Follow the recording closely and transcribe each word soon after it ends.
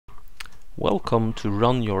Welcome to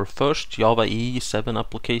run your first Java EE 7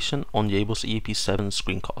 application on JBoss EAP 7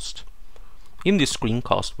 screencast. In this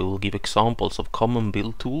screencast we will give examples of common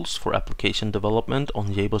build tools for application development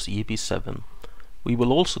on JBoss EAP 7. We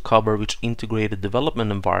will also cover which integrated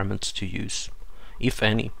development environments to use, if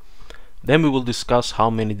any. Then we will discuss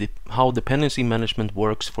how dependency management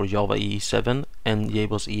works for Java EE 7 and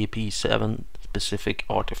JBoss EAP 7 specific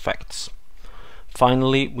artifacts.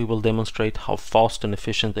 Finally, we will demonstrate how fast and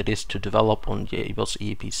efficient it is to develop on JBoss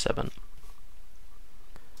EAP 7.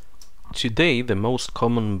 Today, the most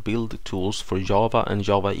common build tools for Java and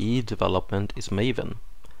Java EE development is Maven.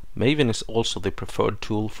 Maven is also the preferred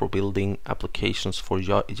tool for building applications for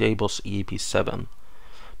JBoss EAP 7.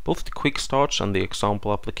 Both the quick starts and the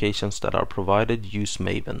example applications that are provided use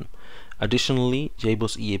Maven. Additionally,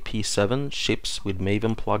 JBoss EAP 7 ships with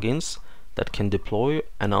Maven plugins that can deploy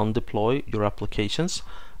and undeploy your applications,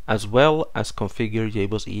 as well as configure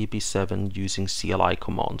JBoss EAP 7 using CLI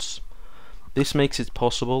commands. This makes it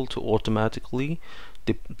possible to automatically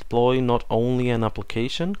deploy not only an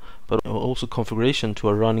application, but also configuration to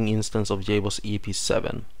a running instance of JBoss EAP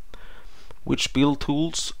 7. Which build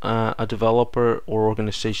tools a developer or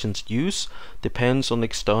organizations use depends on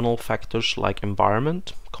external factors like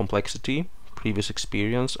environment, complexity, previous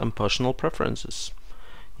experience, and personal preferences.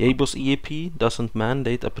 JBoss EAP doesn't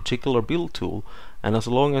mandate a particular build tool, and as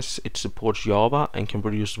long as it supports Java and can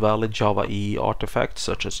produce valid Java EE artifacts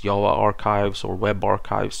such as Java archives or web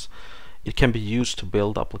archives, it can be used to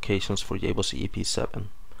build applications for JBoss EAP 7.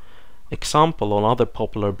 Example on other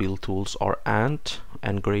popular build tools are Ant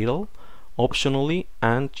and Gradle. Optionally,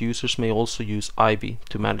 Ant users may also use Ivy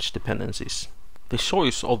to manage dependencies. The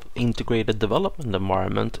choice of integrated development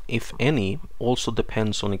environment, if any, also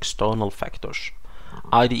depends on external factors.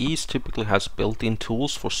 IDEs typically has built-in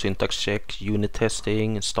tools for syntax check, unit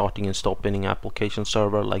testing, and starting and stopping an application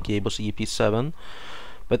server like JBoss EAP 7.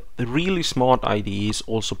 But the really smart IDEs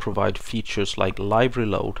also provide features like live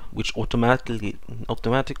reload, which automatically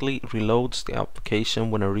reloads the application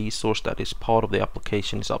when a resource that is part of the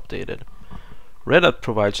application is updated. Red Hat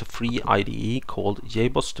provides a free IDE called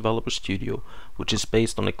JBoss Developer Studio, which is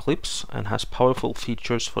based on Eclipse and has powerful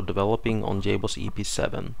features for developing on JBoss EAP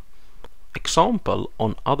 7. Example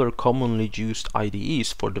on other commonly used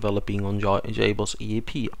IDEs for developing on JBoss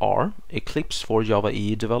EAP are Eclipse for Java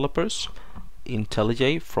EE developers,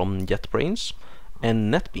 IntelliJ from JetBrains,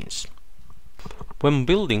 and NetBeans. When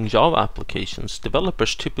building Java applications,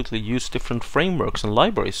 developers typically use different frameworks and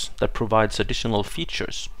libraries that provides additional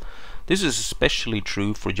features. This is especially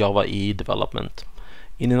true for Java EE development.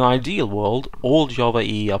 In an ideal world, all Java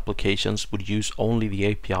EE applications would use only the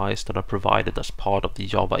APIs that are provided as part of the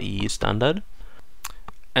Java EE standard.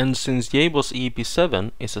 And since JBoss EAP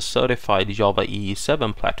 7 is a certified Java EE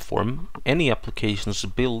 7 platform, any applications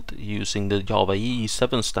built using the Java EE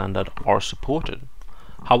 7 standard are supported.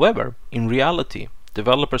 However, in reality,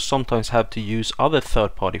 developers sometimes have to use other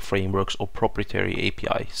third-party frameworks or proprietary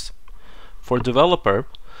APIs. For a developer,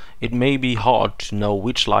 it may be hard to know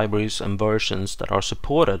which libraries and versions that are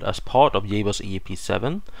supported as part of JBoss EAP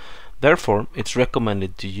 7. Therefore, it's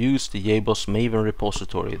recommended to use the JBoss Maven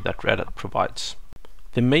repository that Red Hat provides.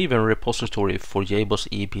 The Maven repository for JBoss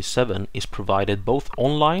EAP 7 is provided both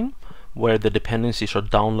online, where the dependencies are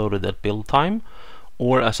downloaded at build time,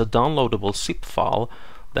 or as a downloadable zip file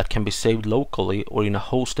that can be saved locally or in a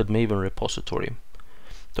hosted Maven repository.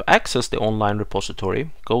 To access the online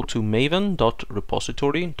repository, go to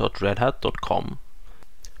maven.repository.redhat.com.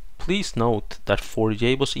 Please note that for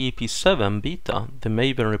JBoss EAP 7 beta, the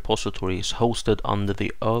Maven repository is hosted under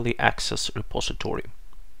the Early Access repository.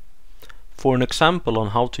 For an example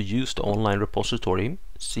on how to use the online repository,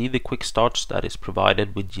 see the quick starts that is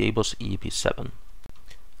provided with JBoss EAP 7.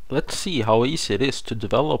 Let's see how easy it is to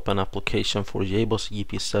develop an application for JBoss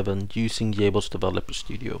EAP 7 using JBoss Developer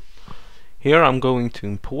Studio. Here I'm going to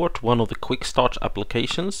import one of the quick start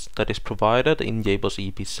applications that is provided in JBoss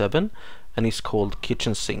EAP 7 and is called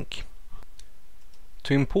Kitchen Sink.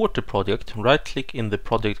 To import the project, right-click in the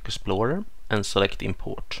Project Explorer and select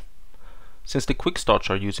Import. Since the quick starts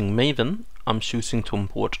are using Maven, I'm choosing to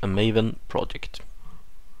import a Maven project.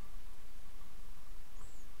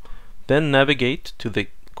 Then navigate to the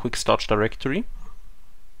quick starts directory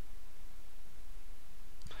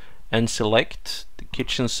and select the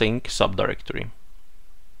Kitchen Sink subdirectory.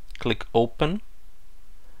 Click Open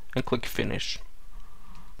and click Finish.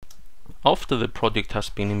 After the project has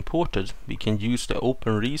been imported, we can use the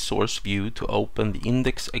Open Resource view to open the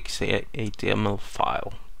index.html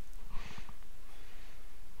file.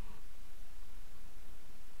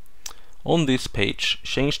 On this page,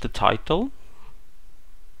 change the title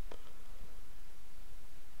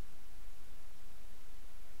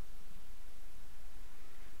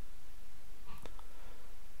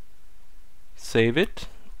Save it,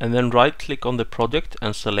 and then right click on the project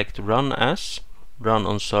and select Run As, Run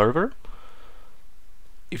on Server.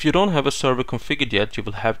 If you don't have a server configured yet, you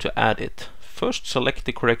will have to add it. First select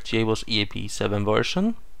the correct JBoss EAP 7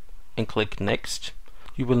 version and click Next.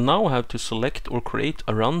 You will now have to select or create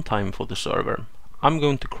a runtime for the server. I'm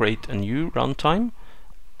going to create a new runtime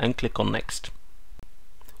and click on Next.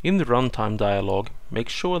 In the runtime dialog, make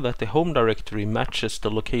sure that the home directory matches the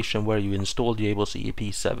location where you installed JBoss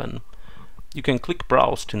EAP 7. You can click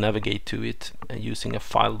Browse to navigate to it using a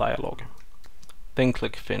file dialog. Then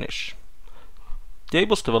click Finish.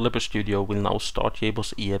 JBoss Developer Studio will now start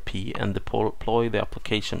JBoss EAP and deploy the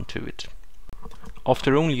application to it.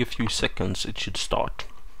 After only a few seconds it should start.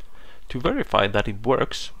 To verify that it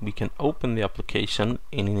works, we can open the application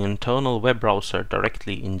in an internal web browser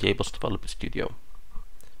directly in JBoss Developer Studio.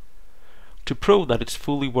 To prove that it's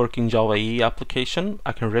fully working Java EE application,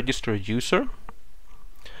 I can register a user,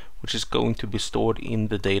 which is going to be stored in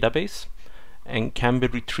the database and can be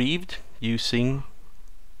retrieved using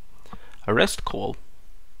a REST call.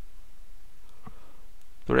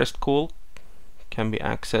 The REST call can be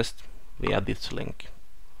accessed via this link.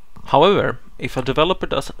 However, if a developer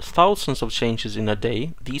does thousands of changes in a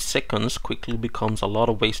day, these seconds quickly becomes a lot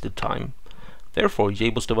of wasted time. Therefore,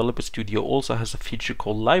 JBoss Developer Studio also has a feature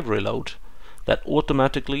called Live Reload that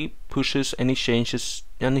automatically pushes any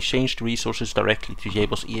changed resources directly to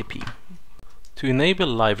JBoss EAP. To enable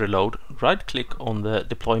Live Reload, right-click on the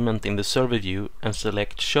deployment in the server view and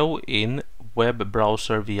select Show in Web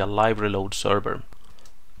Browser via Live Reload Server.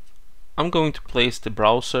 I'm going to place the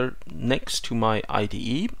browser next to my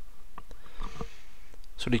IDE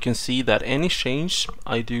so that you can see that any change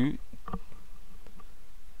I do,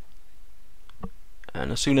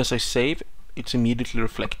 and as soon as I save, it's immediately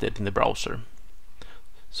reflected in the browser.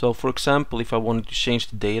 So for example, if I wanted to change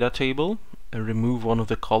the data table and remove one of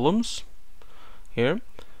the columns here,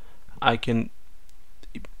 I can,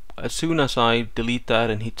 as soon as I delete that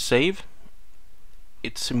and hit save,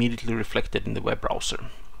 it's immediately reflected in the web browser.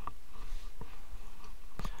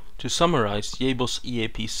 To summarize, JBoss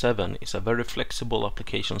EAP 7 is a very flexible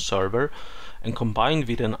application server, and combined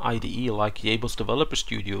with an IDE like JBoss Developer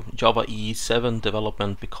Studio, Java EE 7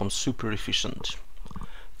 development becomes super efficient.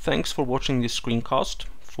 Thanks for watching this screencast.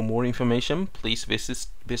 For more information, please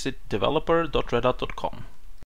visit developer.redhat.com.